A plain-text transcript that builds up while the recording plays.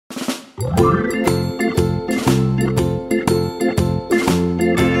Farmer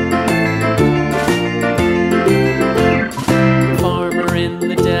in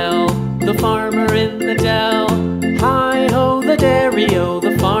the dell, the farmer in the dell. Hi-ho the dairy-o,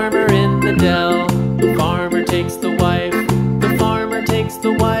 the farmer in the dell. The farmer takes the wife, the farmer takes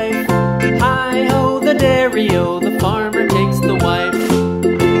the wife. Hi-ho the dairy-o, the farmer takes the wife.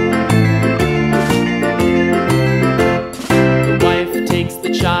 The wife takes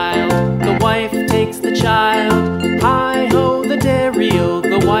the child, the wife takes the child. Hi-ho the dairy-o,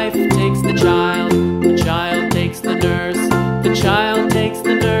 the wife takes the child. The child takes the nurse, the child takes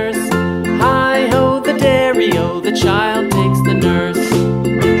the nurse. Hi-ho the dairy-o, the child takes the nurse.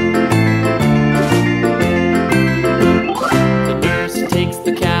 The nurse takes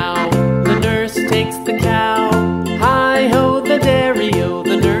the cow, the nurse takes the cow. Hi-ho the dairy-o,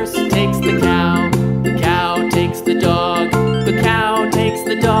 the nurse takes the cow. The cow takes the dog, the cow takes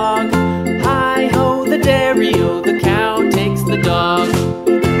the dog. Hi-ho the dairy-o, the cow takes the dog.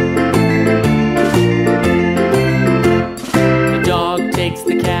 The dog takes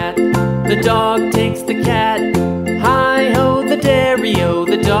the cat, the dog takes the cat. Hi-ho the dairy-o,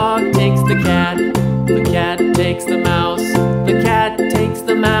 the dog takes the cat. The cat takes the mouse, the cat takes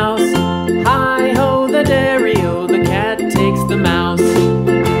the mouse. Hi-ho the dairy-o, the cat takes the mouse.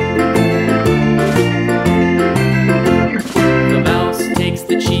 The mouse takes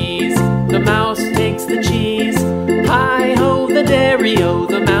the cheese, the mouse takes the cheese. Hi-ho the dairy-o,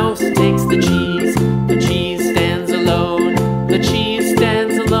 the mouse takes the cheese. The cheese stands alone, the cheese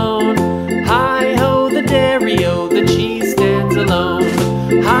stands alone. Hi-ho the dairy-o, the cheese stands alone.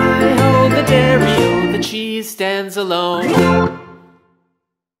 Hi-ho the dairy-o, the cheese stands alone.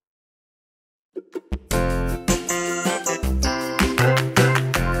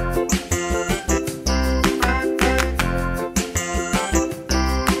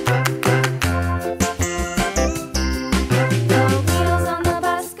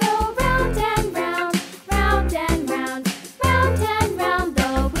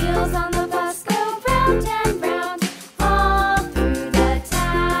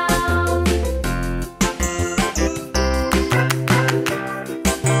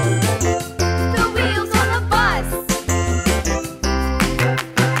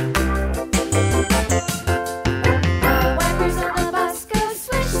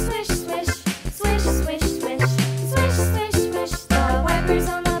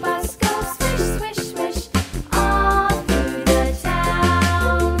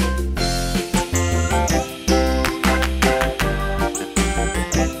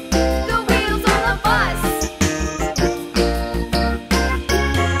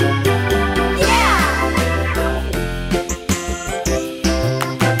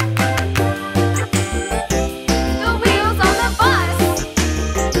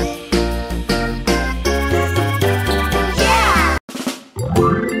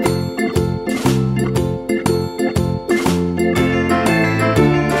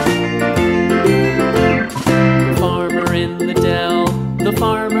 The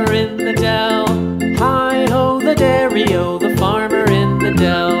farmer in the dell. Hi-ho the dairy-o, the farmer in the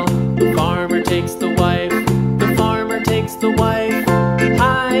dell. The farmer takes the wife, the farmer takes the wife.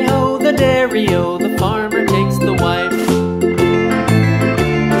 Hi-ho the dairy-o, the farmer takes the wife.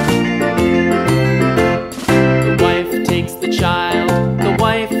 The wife takes the child, the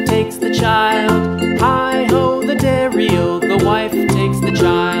wife takes the child. Hi-ho the dairy-o, the wife takes the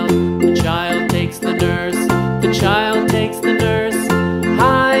child. The child takes the nurse, the child takes the nurse.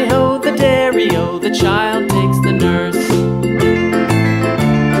 Hi-ho the dairy-o, the child takes the nurse.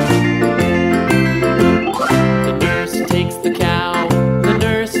 The nurse takes the cow, the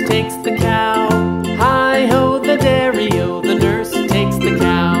nurse takes the cow. Hi-ho the dairy-o, the nurse takes the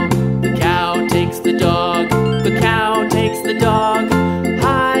cow. The cow takes the dog, the cow takes the dog.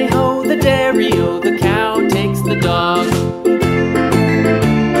 Hi-ho the dairy-o, the cow takes the dog.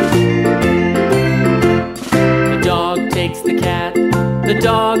 The dog takes the cat, the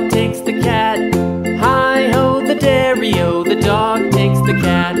dog takes the cat. Hi-ho the dairy-o, the dog takes the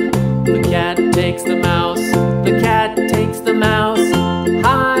cat. The cat takes the mouse, the cat takes the mouse.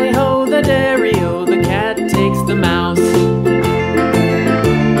 Hi-ho the dairy-o, the cat takes the mouse.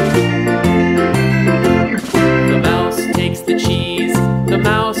 The mouse takes the cheese, the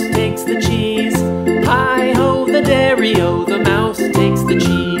mouse takes the cheese. Hi-ho the dairy-o, the mouse takes the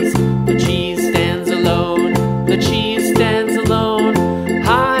cheese. The cheese stands alone, the cheese stands alone.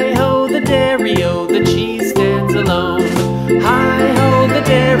 Hi-ho the dairy-o, the cheese stands alone. Hi-ho the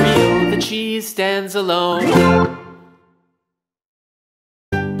dairy-o, the cheese stands alone.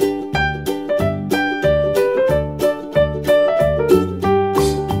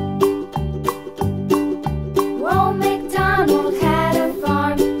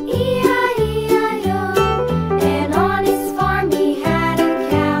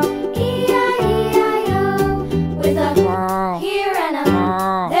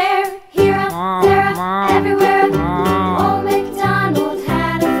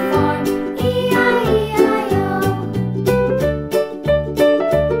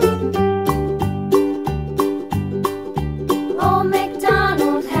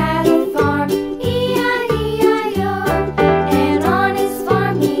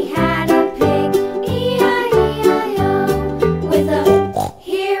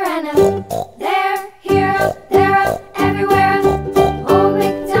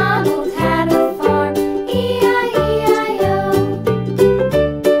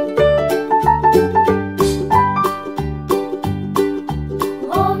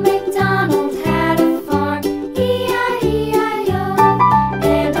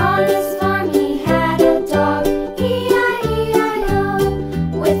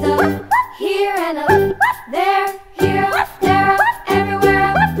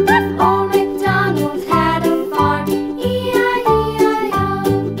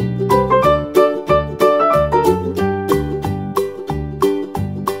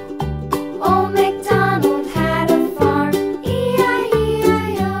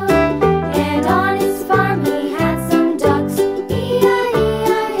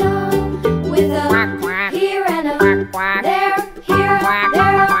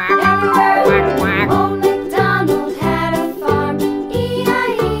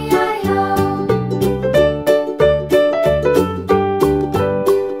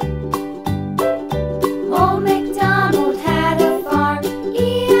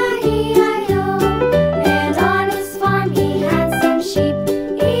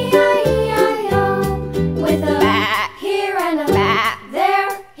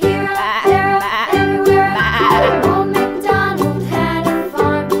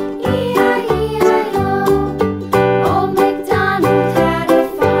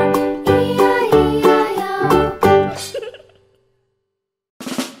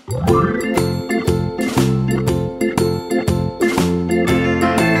 The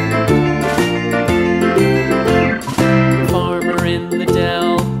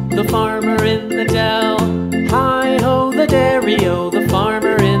farmer in the dell. Hi-ho the dairy-o, the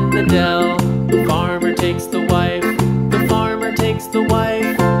farmer in the dell. The farmer takes the wife, the farmer takes the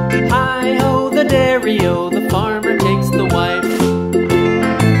wife. Hi-ho the dairy-o, the farmer takes the wife.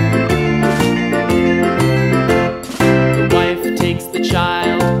 The wife takes the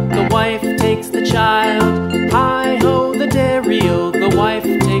child, the wife takes the child. Hi-ho the dairy-o, the wife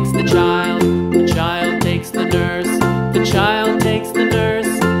takes the child. The child takes the nurse, the child takes the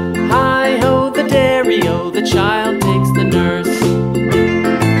nurse. Hi-ho the dairy-o, the child takes the nurse.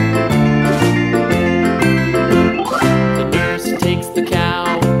 The nurse takes the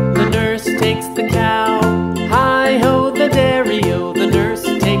cow, the nurse takes the cow. Hi-ho the dairy-o, the nurse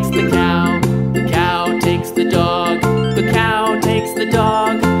takes the cow. The cow takes the dog, the cow takes the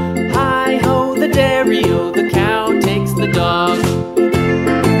dog. Hi-ho the dairy-o, the cow takes the dog.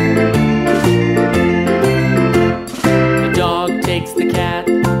 The dog takes the cat,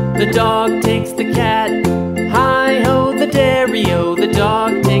 the dog takes the cat. Hi-ho the dairy-o, the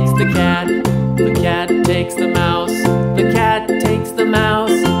dog takes the cat. The cat takes the mouse, the cat takes the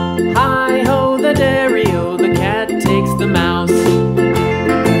mouse. Hi-ho the dairy-o, the cat takes the mouse.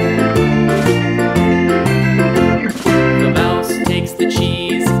 The mouse takes the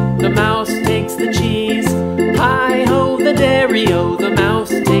cheese, the mouse takes the cheese. Hi-ho the dairy-o, the mouse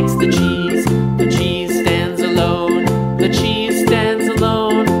takes the cheese. The cheese stands alone, the cheese stands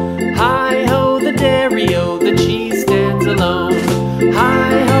alone. Hi-ho the dairy-o, the cheese stands alone.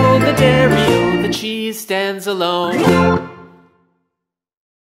 Hi-ho the dairy-o, the cheese stands alone.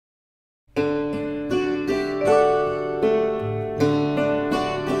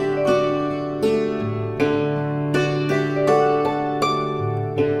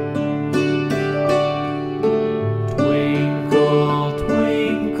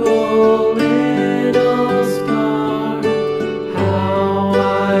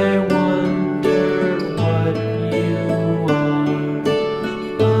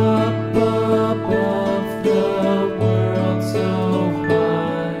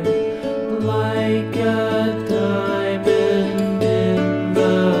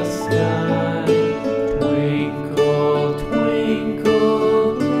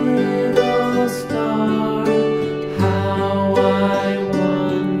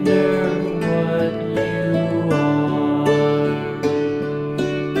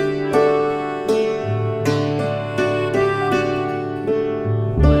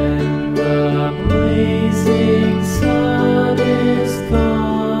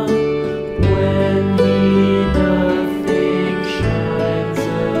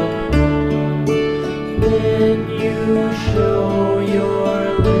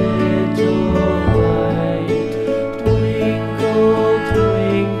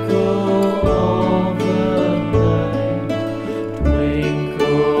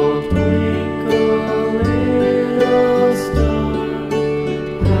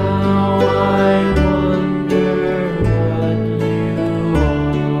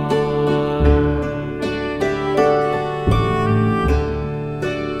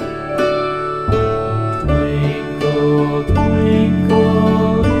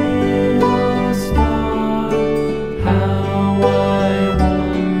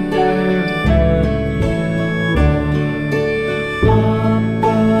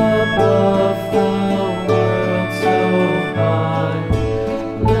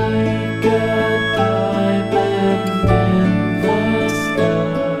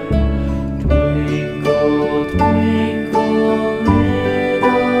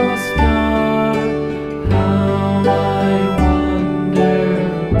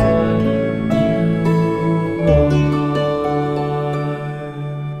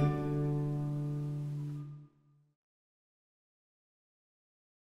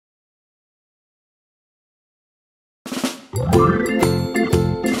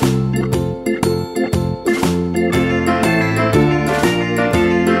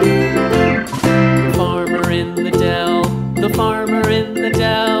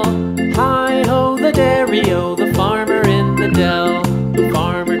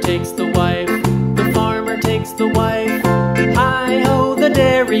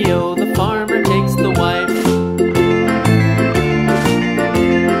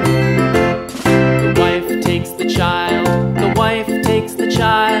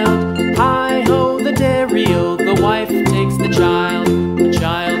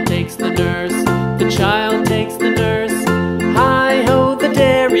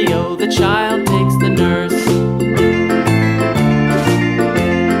 the child takes the nurse.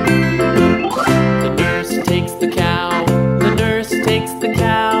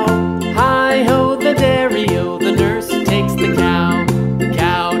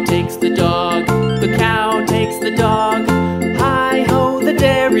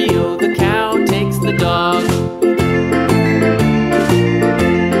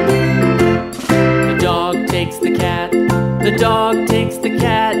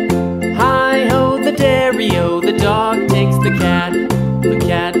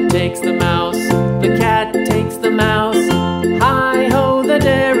 takes the mouse, the cat takes the mouse. Hi-ho the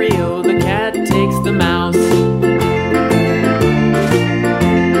dairy-o, the cat takes the mouse.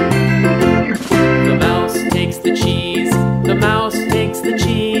 The mouse takes the cheese, the mouse takes the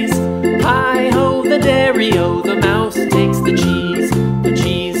cheese. Hi-ho the dairy-o, the mouse takes the cheese. The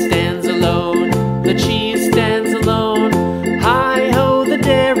cheese stands alone, the cheese stands alone. Hi-ho the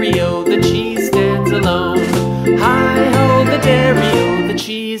dairy-o, the cheese stands alone. Hi-ho the dairy-o, the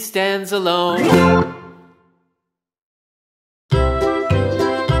cheese stands alone.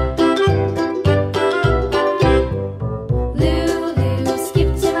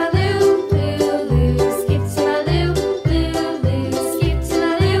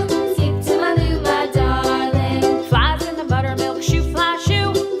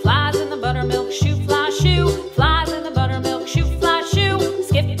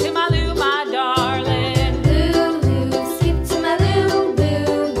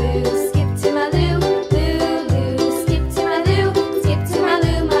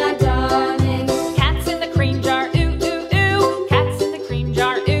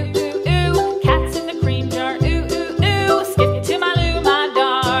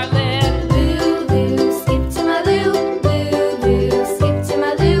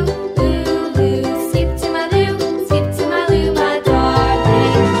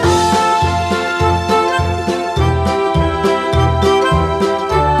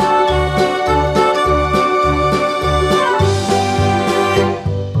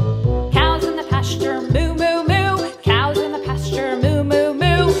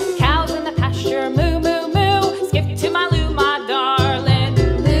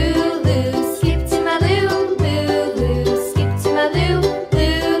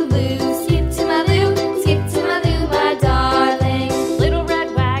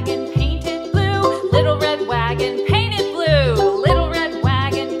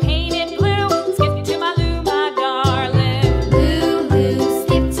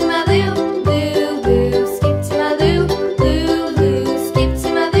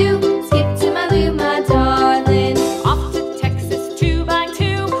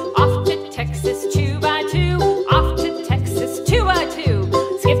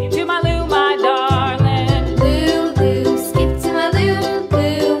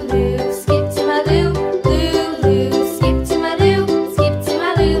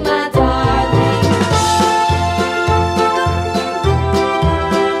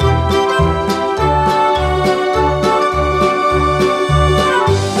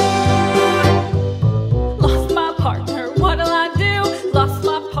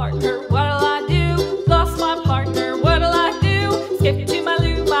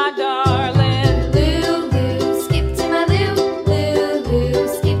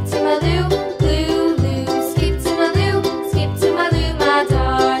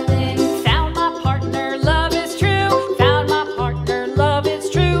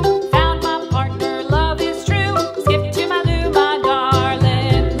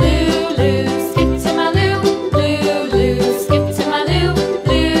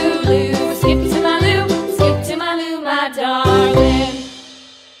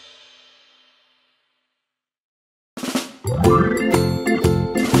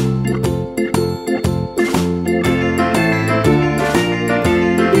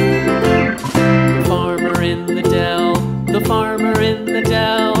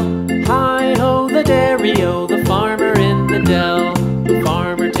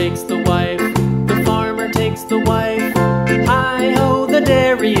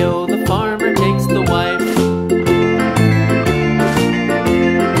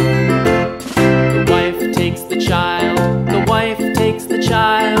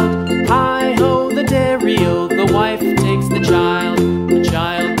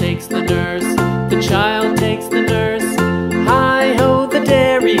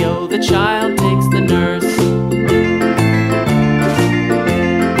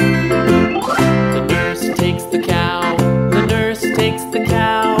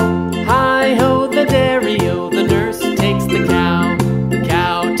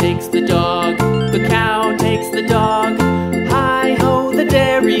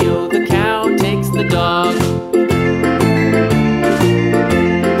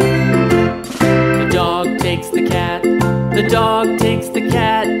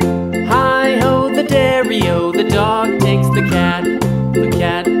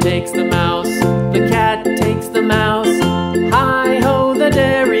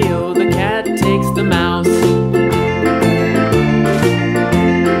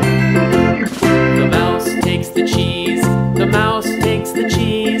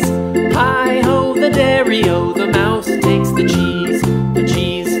 Hi-ho, the dairy-o, the mouse takes the cheese. The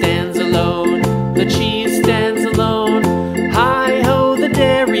cheese stands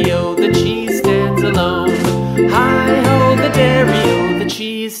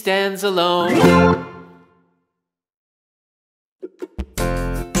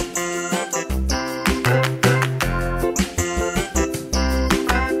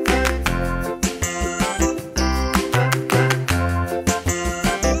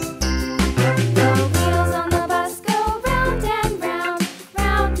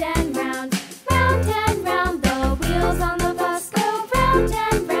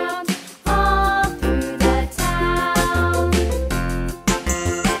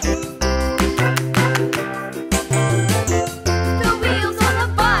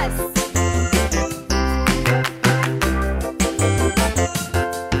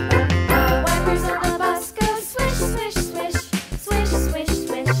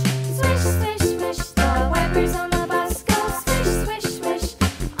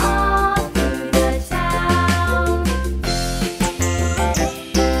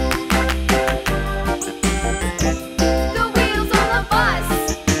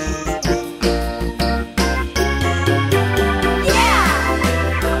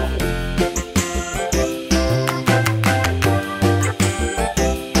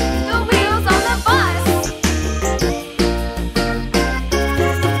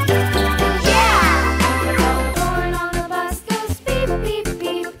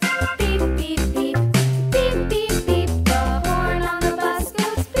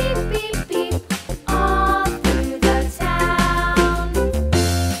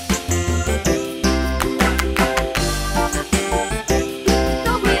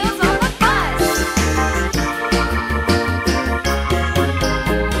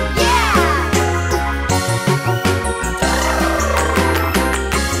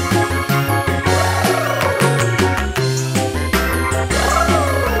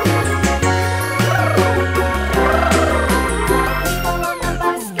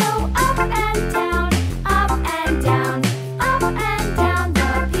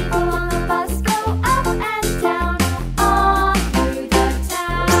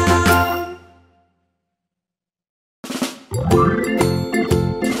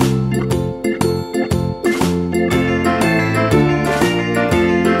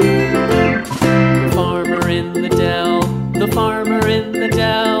in the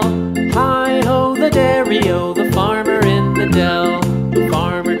dell. Hi-ho the dairy-o, the farmer in the dell. The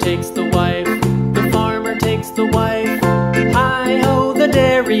farmer takes the wife, the farmer takes the wife. Hi-ho the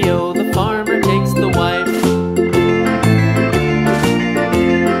dairy-o, the farmer takes the wife.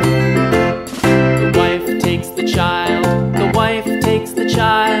 The wife takes the child, the wife takes the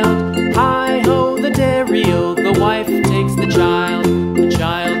child. Hi-ho the dairy-o, the wife takes the child. The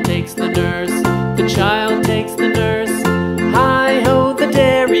child takes the nurse, the child takes the nurse. Hi-ho the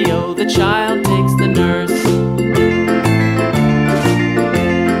dairy-o, the child takes the nurse.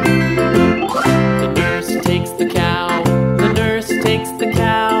 The nurse takes the cow, the nurse takes the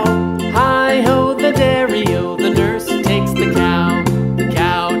cow. Hi-ho the dairy-o, the nurse takes the cow. The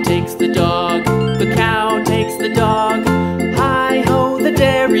cow takes the dog, the cow takes the dog. Hi-ho the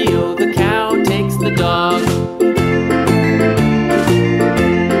dairy-o, the cow takes the dog.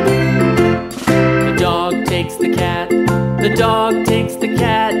 The dog takes the cat, the dog takes the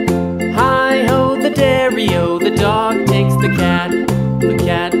cat. Hi-ho the dairy-o, the dog takes the cat. The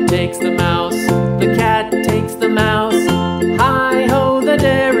cat takes the mouse, the cat takes the mouse. Hi-ho the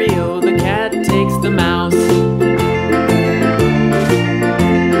dairy-o, the cat takes the mouse.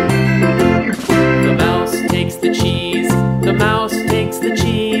 The mouse takes the cheese, the mouse takes the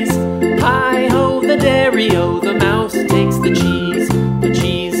cheese. Hi-ho the dairy-o, the mouse takes the cheese. The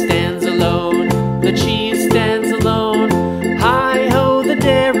cheese stands alone, the cheese stands alone. Hi-ho the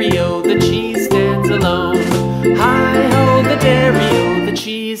dairy-o, the cheese stands alone. Hi-ho the dairy-o, the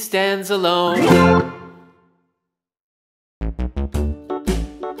cheese stands alone.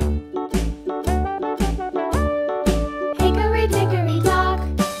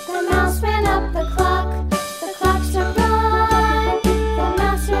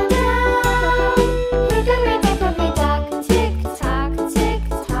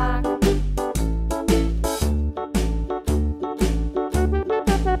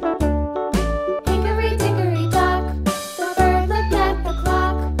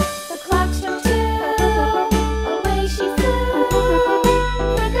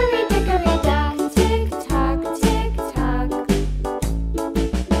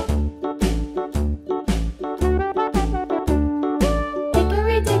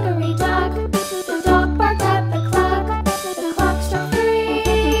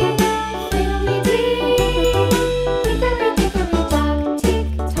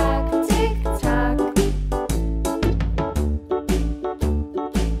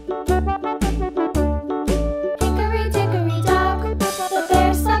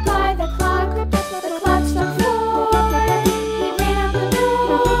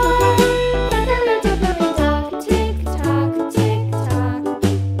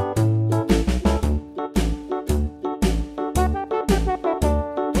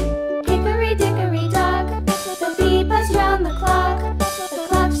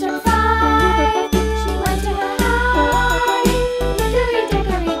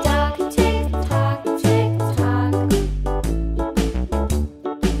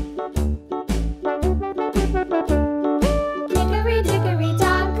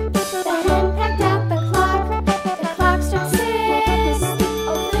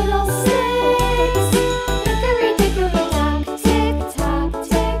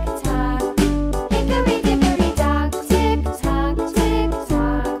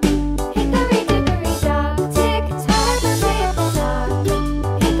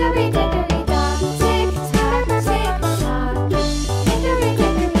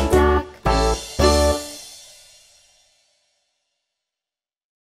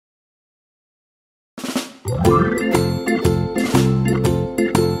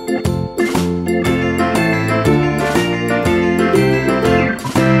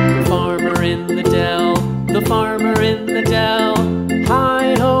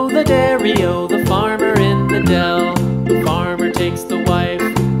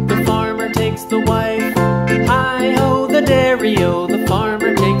 stereo, the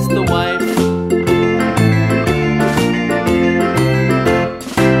farmer takes the wife.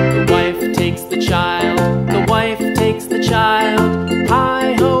 The wife takes the child, the wife